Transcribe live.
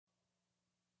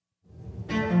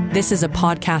This is a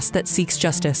podcast that seeks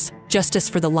justice. Justice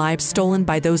for the lives stolen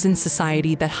by those in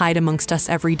society that hide amongst us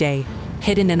every day.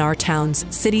 Hidden in our towns,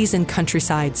 cities, and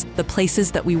countrysides, the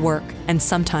places that we work, and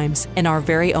sometimes in our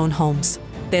very own homes.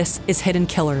 This is Hidden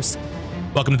Killers.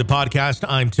 Welcome to the podcast.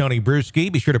 I'm Tony Bruschi.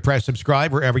 Be sure to press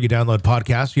subscribe wherever you download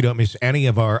podcasts so you don't miss any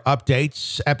of our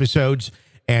updates, episodes,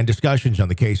 and discussions on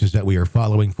the cases that we are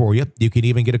following for you. You can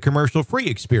even get a commercial-free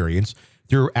experience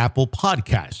through Apple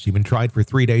Podcasts. You've been tried for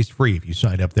 3 days free if you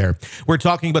sign up there. We're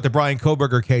talking about the Bryan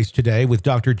Kohberger case today with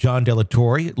Dr. John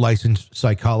Delatorre, licensed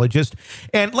psychologist.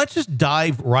 And let's just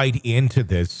dive right into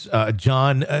this.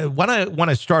 John, what I want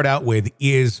to start out with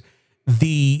is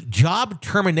the job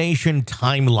termination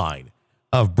timeline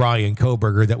of Bryan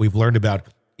Kohberger that we've learned about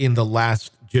in the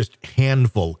last just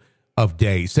handful of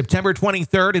days. September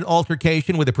 23rd, an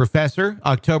altercation with a professor.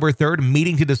 October 3rd,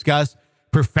 meeting to discuss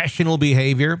professional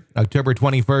behavior. October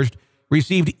 21st,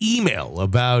 received email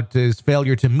about his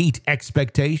failure to meet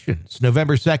expectations.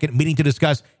 November 2nd, meeting to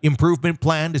discuss improvement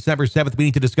plan. December 7th,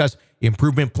 meeting to discuss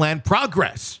improvement plan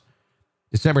progress.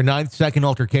 December 9th, second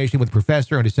altercation with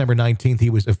professor. On December 19th, he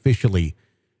was officially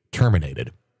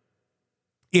terminated.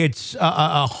 It's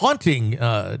a haunting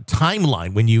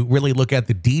timeline when you really look at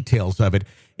the details of it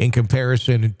in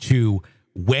comparison to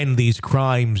when these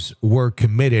crimes were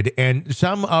committed. And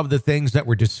some of the things that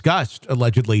were discussed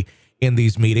allegedly in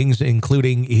these meetings,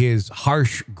 including his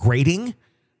harsh grading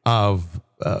of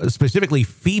specifically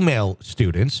female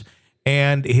students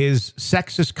and his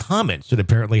sexist comments that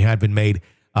apparently had been made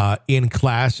in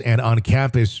class and on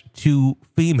campus to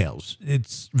females.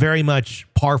 It's very much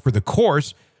par for the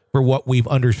course for what we've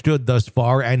understood thus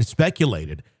far and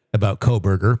speculated about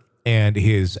Kohberger and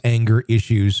his anger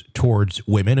issues towards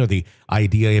women, or the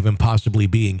idea of him possibly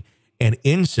being an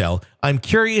incel. I'm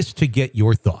curious to get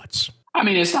your thoughts. I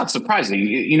mean, it's not surprising.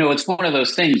 You know, it's one of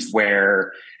those things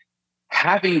where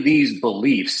having these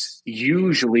beliefs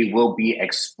usually will be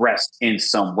expressed in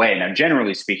some way. Now,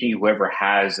 generally speaking, whoever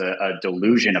has a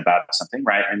delusion about something,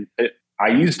 right? And I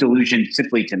use delusion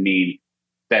simply to mean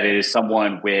that it is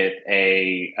someone with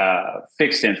a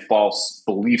fixed and false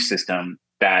belief system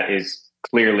that is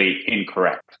clearly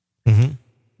incorrect. Mm-hmm.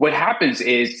 What happens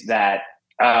is that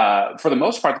for the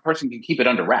most part, the person can keep it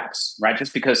under wraps, right?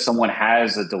 Just because someone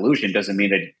has a delusion doesn't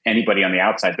mean that anybody on the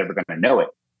outside is ever going to know it.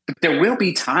 But there will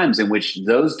be times in which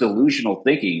those delusional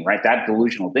thinking, right, that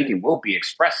delusional thinking will be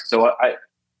expressed. So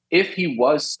if he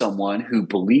was someone who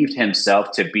believed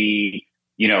himself to be,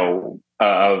 you know,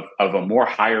 of a more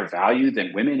higher value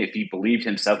than women, if he believed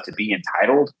himself to be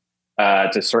entitled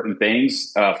to certain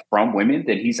things from women,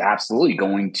 then he's absolutely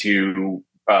going to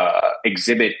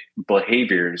exhibit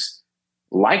behaviors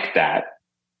like that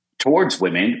towards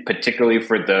women, particularly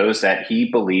for those that he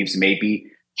believes may be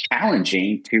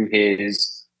challenging to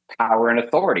his power and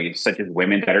authority, such as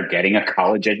women that are getting a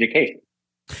college education.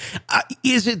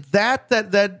 Is it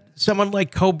that someone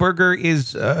like Kohberger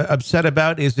is upset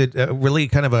about? Is it really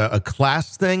kind of a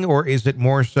class thing, or is it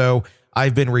more so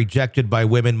I've been rejected by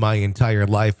women my entire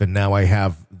life and now I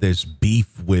have this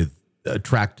beef with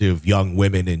attractive young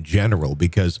women in general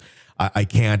because I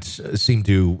can't seem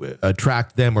to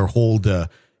attract them or hold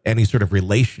any sort of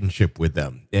relationship with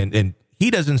them? And he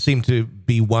doesn't seem to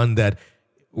be one that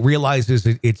realizes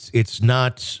it's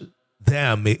not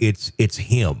them, it's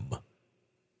him.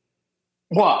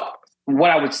 Well,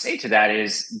 what I would say to that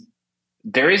is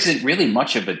there isn't really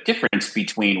much of a difference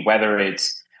between whether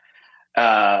it's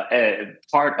a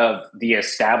part of the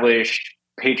established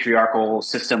patriarchal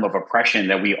system of oppression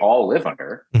that we all live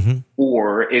under, mm-hmm.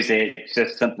 or is it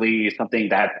just simply something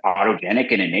that's autogenic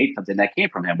and innate, something that came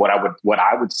from him? What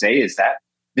I would say is that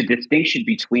the distinction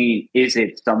between, is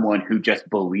it someone who just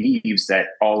believes that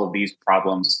all of these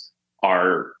problems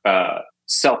are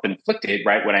self-inflicted,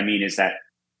 right? What I mean is that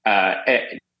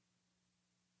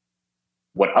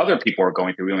what other people are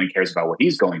going through, he only cares about what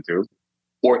he's going through,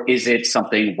 or is it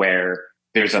something where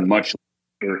there's a much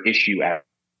bigger issue at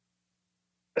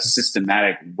a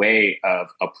systematic way of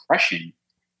oppression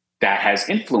that has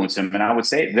influenced him? And I would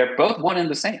say they're both one and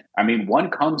the same. I mean,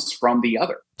 one comes from the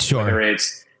other. Sure. Whether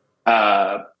it's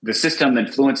the system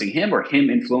influencing him or him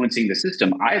influencing the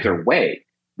system, either way,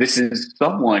 this is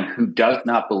someone who does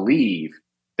not believe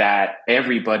that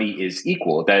everybody is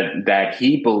equal, that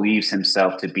he believes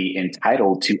himself to be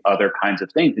entitled to other kinds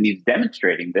of things. And he's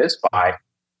demonstrating this by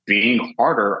being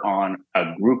harder on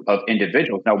a group of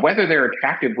individuals. Now, whether they're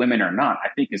attractive women or not, I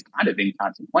think is kind of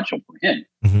inconsequential for him.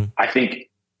 Mm-hmm. I think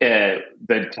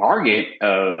the target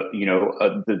of,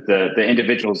 the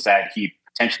individuals that he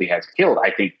potentially has killed, I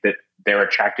think that their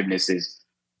attractiveness is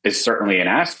certainly an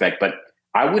aspect, but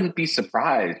I wouldn't be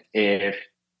surprised if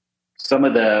some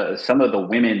of the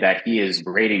women that he is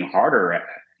rating harder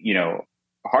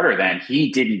than,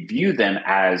 he didn't view them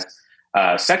as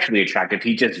sexually attractive.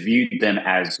 He just viewed them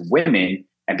as women,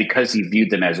 and because he viewed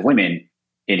them as women,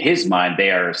 in his mind,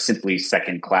 they are simply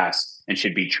second class and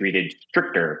should be treated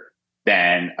stricter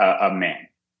than a man.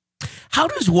 How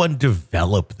does one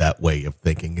develop that way of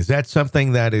thinking? Is that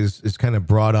something that is kind of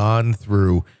brought on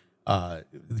through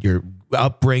your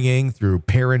upbringing, through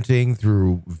parenting,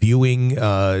 through viewing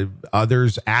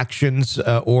others' actions,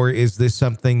 or is this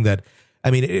something that,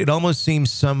 I mean, it almost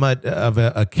seems somewhat of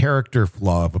a character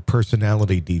flaw, of a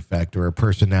personality defect, or a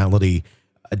personality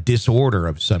disorder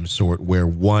of some sort, where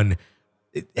one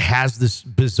has this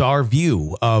bizarre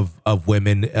view of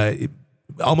women,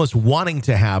 almost wanting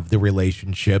to have the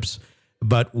relationships,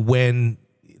 but when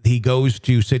he goes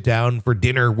to sit down for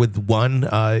dinner with one,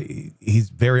 he's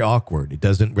very awkward. He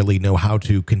doesn't really know how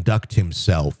to conduct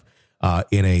himself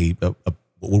in a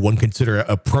what one consider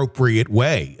appropriate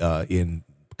way in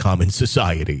common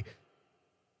society.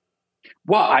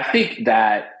 Well, I think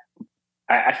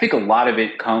a lot of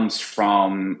it comes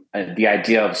from the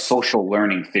idea of social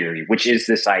learning theory, which is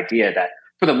this idea that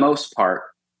for the most part,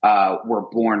 we're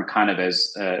born kind of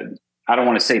as, I don't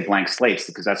want to say blank slates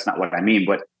because that's not what I mean,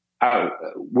 but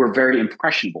we're very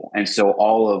impressionable. And so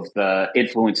all of the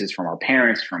influences from our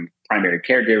parents, from primary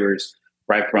caregivers,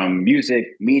 right, from music,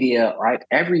 media, right,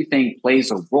 everything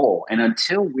plays a role. And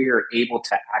until we're able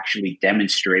to actually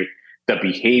demonstrate the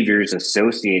behaviors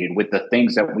associated with the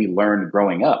things that we learned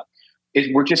growing up,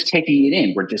 we're just taking it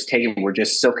in. We're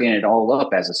just soaking it all up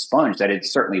as a sponge. That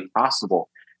it's certainly possible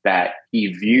that he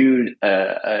viewed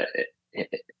a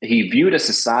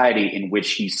society in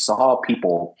which he saw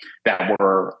people that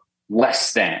were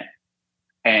less than,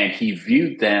 and he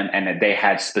viewed them and that they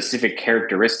had specific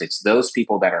characteristics. Those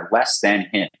people that are less than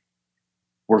him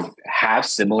have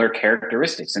similar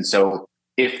characteristics. And so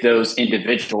if those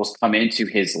individuals come into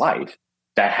his life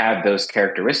that have those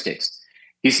characteristics,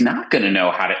 he's not going to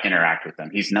know how to interact with them.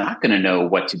 He's not going to know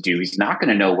what to do. He's not going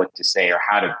to know what to say or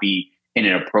how to be in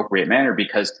an appropriate manner,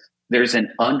 because there's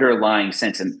an underlying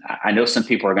sense. And I know some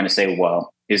people are going to say,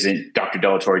 well, isn't Dr.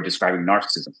 Delatorre describing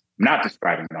narcissism? I'm not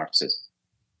describing narcissism.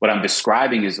 What I'm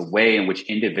describing is a way in which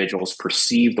individuals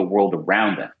perceive the world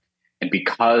around them. And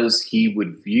because he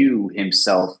would view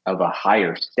himself of a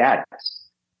higher status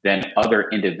than other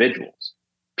individuals,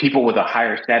 people with a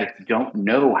higher status don't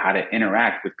know how to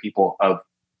interact with people of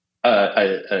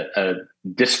a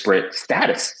disparate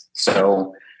status.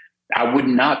 So I would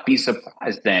not be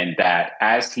surprised then that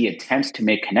as he attempts to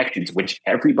make connections, which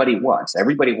everybody wants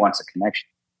a connection,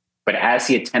 but as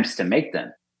he attempts to make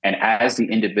them, and as the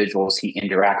individuals he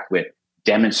interacts with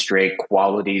demonstrate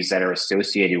qualities that are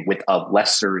associated with a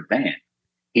lesser than,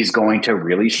 he's going to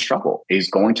really struggle. He's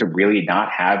going to really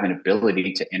not have an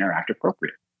ability to interact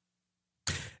appropriately.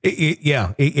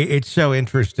 It's so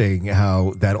interesting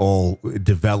how that all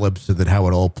develops and then how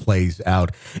it all plays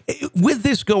out. With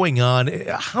this going on,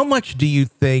 how much do you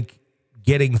think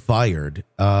getting fired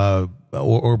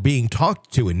or being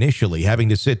talked to initially, having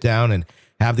to sit down and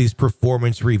have these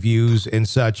performance reviews and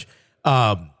such,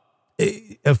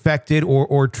 affected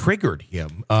or triggered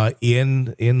him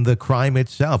in the crime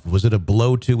itself? Was it a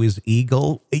blow to his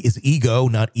ego? His ego,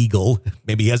 not eagle.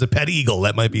 Maybe he has a pet eagle.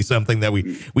 That might be something that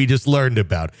we just learned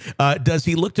about. Does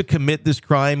he look to commit this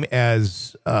crime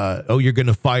as, oh, you're going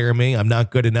to fire me, I'm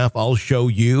not good enough, I'll show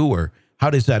you? Or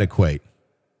how does that equate?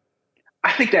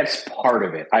 I think that's part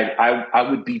of it. I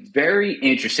would be very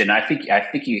interested, and I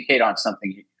think you hit on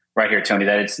something right here, Tony,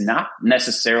 that it's not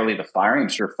necessarily the firing. I'm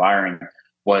sure firing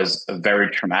was very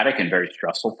traumatic and very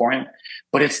stressful for him,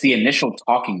 but it's the initial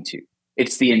talking to.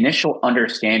 It's the initial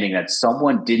understanding that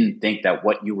someone didn't think that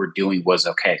what you were doing was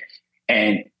okay.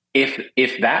 And if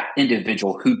that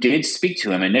individual who did speak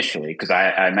to him initially, because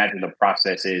I imagine the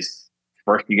process is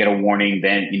first you get a warning,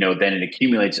 then it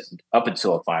accumulates up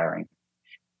until a firing.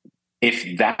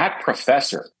 If that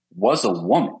professor was a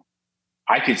woman,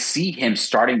 I could see him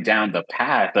starting down the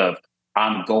path of,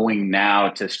 I'm going now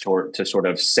to sort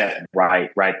of set right.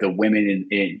 The women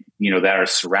in that are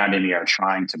surrounding me are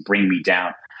trying to bring me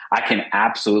down. I can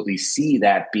absolutely see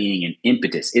that being an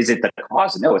impetus. Is it the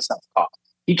cause? No, it's not the cause.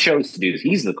 He chose to do this.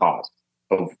 He's the cause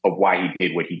of why he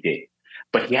did what he did.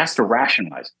 But he has to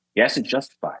rationalize. He has to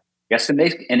justify. He has to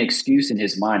make an excuse in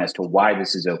his mind as to why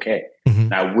this is okay. Mm-hmm.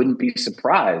 And I wouldn't be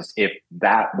surprised if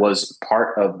that was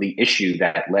part of the issue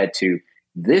that led to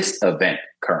this event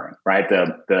occurring, right?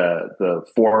 The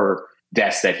 4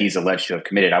 deaths that he's alleged to have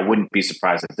committed. I wouldn't be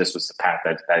surprised if this was the path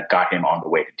that got him on the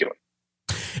way to do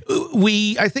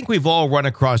it. I think we've all run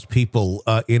across people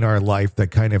in our life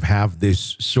that kind of have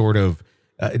this sort of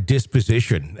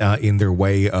disposition in their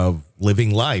way of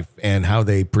living life and how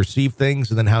they perceive things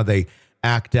and then how they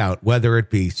act out, whether it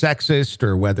be sexist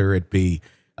or whether it be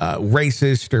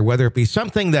racist or whether it be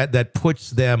something that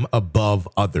puts them above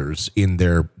others in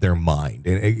their mind.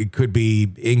 And it could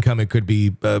be income, it could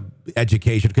be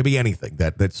education, it could be anything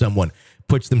that someone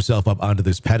puts themselves up onto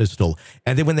this pedestal.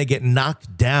 And then when they get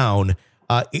knocked down,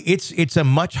 it's a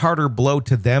much harder blow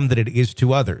to them than it is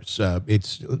to others.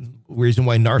 It's the reason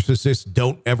why narcissists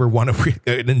don't ever want to,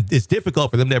 and it's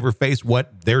difficult for them to ever face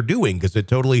what they're doing because it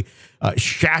totally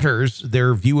shatters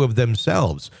their view of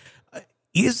themselves.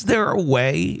 Is there a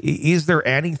way, is there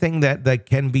anything that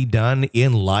can be done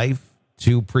in life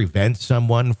to prevent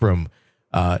someone from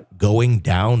going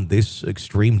down this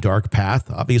extreme dark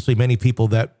path? Obviously, many people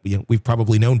that we've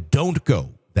probably known don't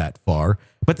go that far,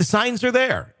 but the signs are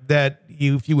there that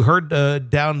if you heard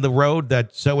down the road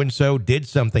that so-and-so did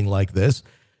something like this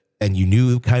and you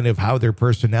knew kind of how their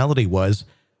personality was,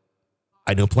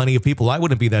 I know plenty of people I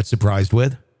wouldn't be that surprised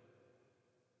with.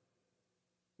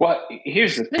 Well,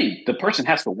 here's the thing: the person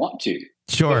has to want to.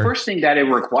 Sure. The first thing that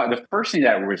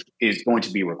is going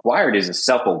to be required is a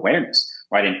self-awareness,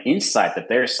 right? An insight that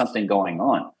there's something going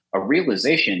on, a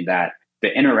realization that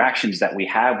the interactions that we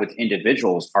have with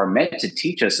individuals are meant to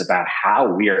teach us about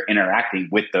how we are interacting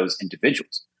with those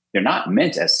individuals. They're not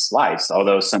meant as slights,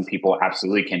 although some people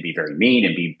absolutely can be very mean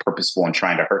and be purposeful in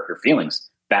trying to hurt your feelings.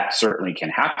 That certainly can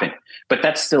happen, but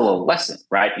that's still a lesson,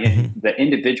 right? Mm-hmm. The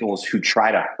individuals who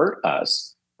try to hurt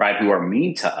us, right, who are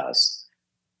mean to us,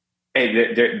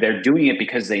 they're doing it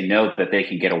because they know that they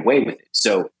can get away with it.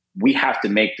 So we have to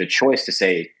make the choice to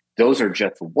say, those are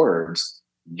just words.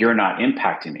 You're not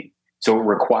impacting me. So it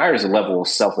requires a level of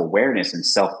self-awareness and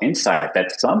self-insight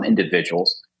that some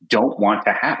individuals don't want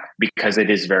to have because it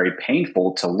is very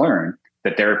painful to learn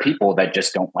that there are people that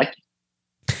just don't like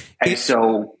you. And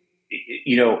so,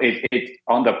 it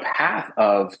on the path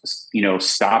of,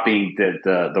 stopping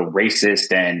the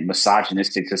racist and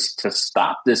misogynistic to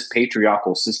stop this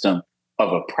patriarchal system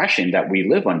of oppression that we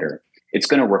live under, it's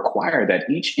going to require that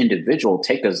each individual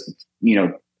take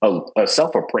a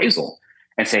self-appraisal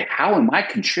and say, how am I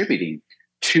contributing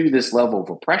to this level of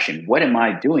oppression? What am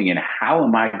I doing? And how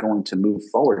am I going to move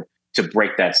forward to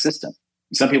break that system?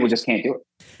 Some people just can't do it.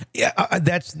 Yeah,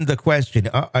 that's the question.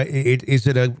 Is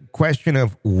it a question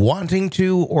of wanting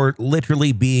to or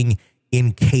literally being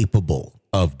incapable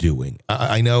of doing?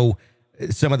 I know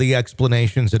some of the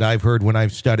explanations that I've heard when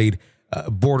I've studied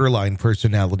borderline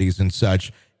personalities and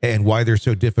such, and why they're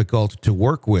so difficult to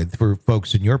work with for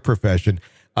folks in your profession,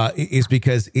 is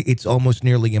because it's almost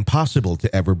nearly impossible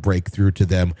to ever break through to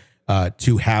them,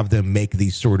 to have them make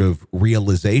these sort of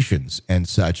realizations and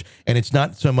such. And it's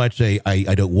not so much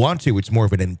I don't want to, it's more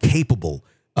of an incapable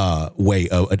way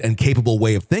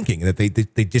of thinking, that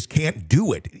they just can't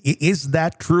do it. Is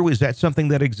that true? Is that something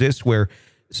that exists where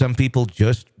some people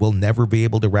just will never be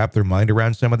able to wrap their mind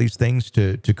around some of these things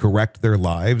to correct their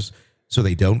lives so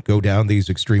they don't go down these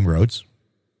extreme roads?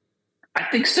 I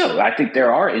think so. I think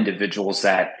there are individuals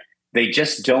that they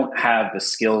just don't have the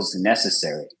skills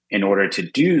necessary in order to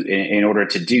do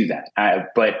that.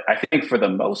 But I think for the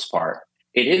most part,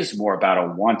 it is more about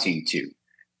a wanting to,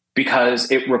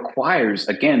 because it requires,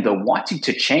 again, the wanting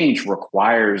to change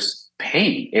requires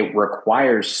pain. It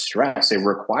requires stress. It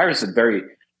requires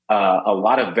a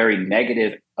lot of very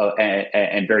negative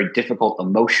and very difficult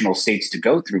emotional states to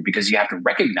go through, because you have to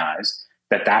recognize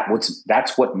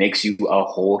that's what makes you a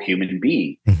whole human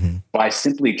being. Mm-hmm. By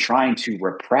simply trying to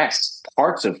repress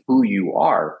parts of who you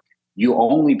are, you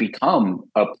only become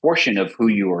a portion of who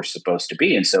you are supposed to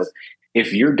be. And so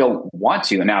if you don't want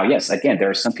to, and now, yes, again, there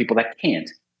are some people that can't,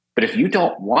 but if you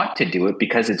don't want to do it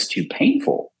because it's too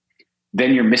painful,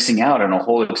 then you're missing out on a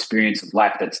whole experience of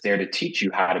life that's there to teach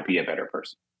you how to be a better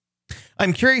person.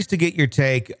 I'm curious to get your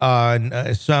take on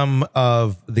some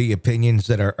of the opinions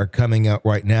that are coming out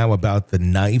right now about the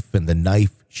knife and the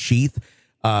knife sheath.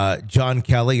 John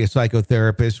Kelly, a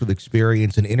psychotherapist with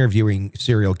experience in interviewing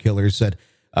serial killers, said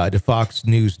to Fox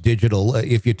News Digital,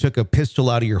 if you took a pistol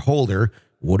out of your holder,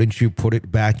 wouldn't you put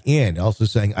it back in? Also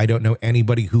saying, I don't know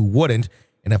anybody who wouldn't.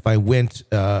 And if I went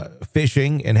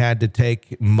fishing and had to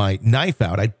take my knife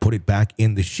out, I'd put it back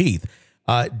in the sheath.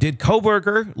 Did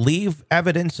Kohberger leave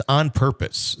evidence on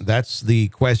purpose? That's the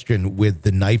question with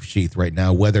the knife sheath right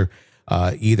now, whether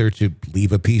either to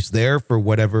leave a piece there for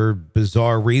whatever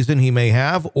bizarre reason he may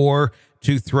have, or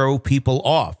to throw people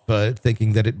off,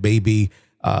 thinking that it may be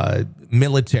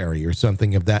military or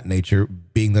something of that nature,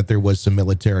 being that there was some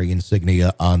military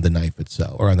insignia on the knife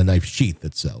itself, or on the knife sheath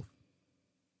itself.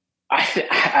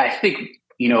 I think,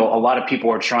 a lot of people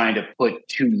are trying to put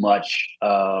too much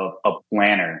of a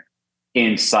planner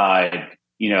inside,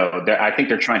 I think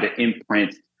they're trying to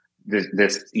imprint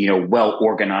this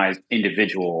well-organized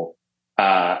individual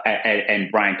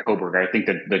and Bryan Kohberger. I think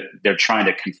that they're trying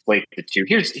to conflate the two.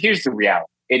 Here's the reality.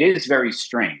 It is very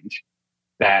strange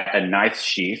that a knife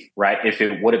sheath, right, if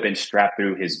it would have been strapped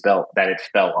through his belt, that it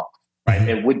fell off, right?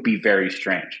 It would be very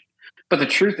strange. But the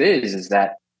truth is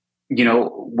that,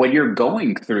 when you're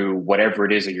going through whatever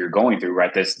it is that you're going through,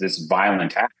 right, this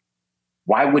violent act,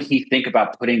 why would he think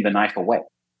about putting the knife away,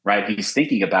 right? He's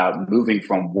thinking about moving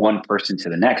from one person to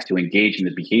the next to engage in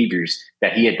the behaviors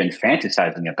that he had been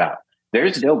fantasizing about.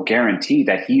 There's no guarantee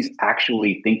that he's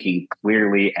actually thinking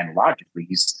clearly and logically.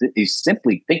 He's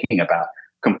simply thinking about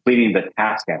completing the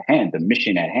task at hand, the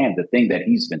mission at hand, the thing that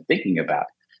he's been thinking about.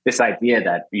 This idea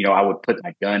that, I would put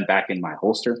my gun back in my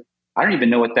holster. I don't even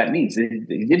know what that means. He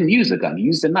didn't use a gun. He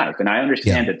used a knife. And I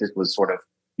understand that this was sort of,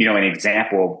 an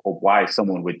example of why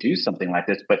someone would do something like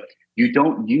this. But you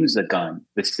don't use a gun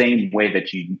the same way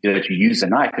that you use a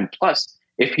knife. And plus,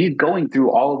 if he's going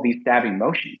through all of these stabbing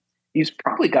motions, he's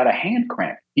probably got a hand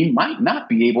cramp. He might not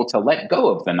be able to let go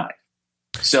of the knife.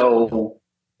 So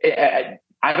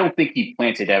I don't think he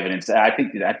planted evidence. I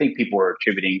think people are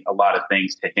attributing a lot of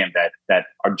things to him that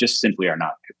are just simply are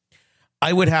not true.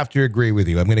 I would have to agree with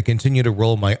you. I'm going to continue to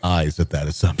roll my eyes at that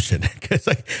assumption because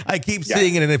I keep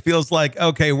seeing it and it feels like,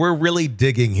 okay, we're really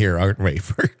digging here, aren't we?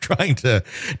 We're trying to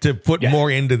put more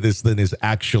into this than is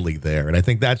actually there. And I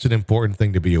think that's an important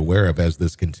thing to be aware of as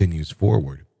this continues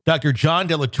forward. Dr. John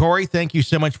De La Torre, thank you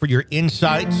so much for your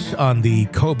insights on the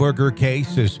Kohberger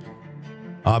case. As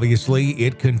obviously,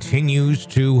 it continues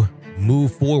to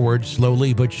move forward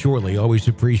slowly but surely. Always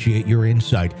appreciate your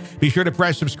insight. Be sure to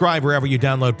press subscribe wherever you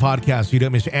download podcasts so you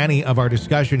don't miss any of our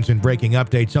discussions and breaking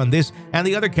updates on this and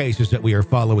the other cases that we are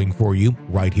following for you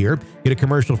right here. Get a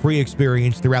commercial-free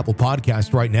experience through Apple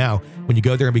Podcasts right now when you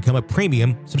go there and become a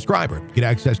premium subscriber. Get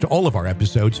access to all of our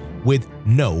episodes with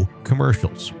no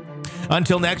commercials.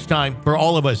 Until next time, for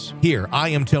all of us here, I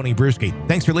am Tony Bruschi.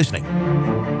 Thanks for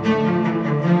listening.